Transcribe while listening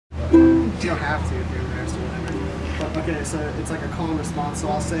You don't have to if you're embarrassed or whatever. But okay, so it's like a call and response, so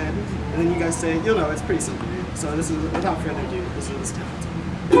I'll say it, and then you guys say it. You'll know, it's pretty simple. So this is, without further ado, this is Templeton.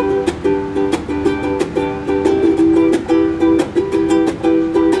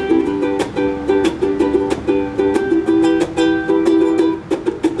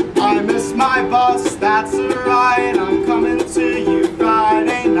 I miss my bus, that's alright, I'm coming to you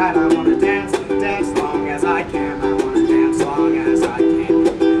Friday night. I wanna dance long as I can, I wanna dance long as I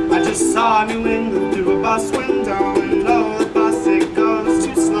can. I just saw New England through a bus window, and oh, the bus, it goes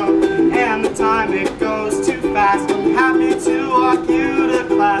too slow, and the time it goes too fast. I'm happy to walk you to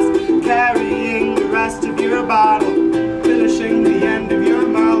class, carrying the rest of your bottle, finishing the end of your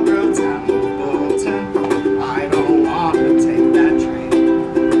Marlboro Templeton. I don't want to take that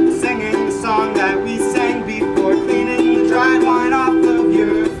train, singing the song that we sang before, cleaning the dried wine off of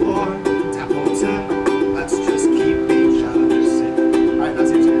your floor. Templeton, let's just keep each other safe. Alright,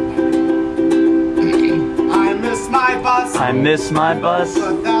 that's your turn. I miss my bus, I miss my bus,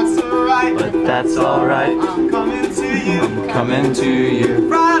 but that's alright, but that's alright. I'm coming to you, I'm coming to you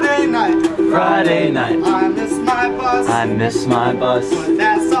Friday night, Friday night. I miss my bus, I miss my bus, but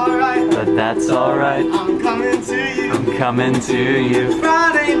that's alright, but that's alright. I'm coming to you, I'm coming to you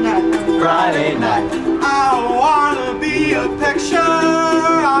Friday night, Friday night. I wanna be a picture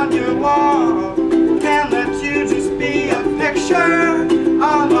on your wall, can't let you just be a picture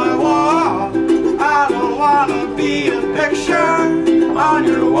on my wall. I don't wanna be a picture on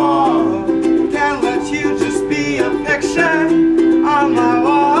your wall, can't let you just be a picture on my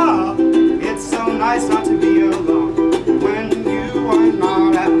wall. It's so nice not to be alone when you are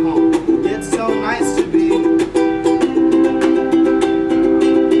not at home. It's so nice to be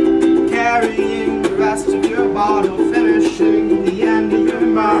carrying the rest of your bottle, finishing the end of your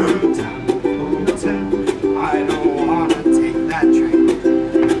Marlboro Templeton. I don't wanna take that train,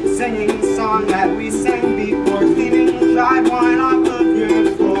 singing the song that we sang before, cleaning the dried wine off of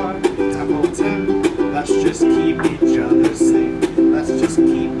your floor. Templeton, let's just keep each other safe. Let's just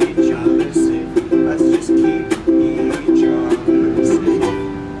keep each other safe. Let's just keep each other safe.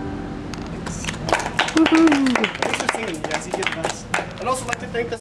 Thanks. Thanks for singing, you guys. You get the best. I'd also like to thank the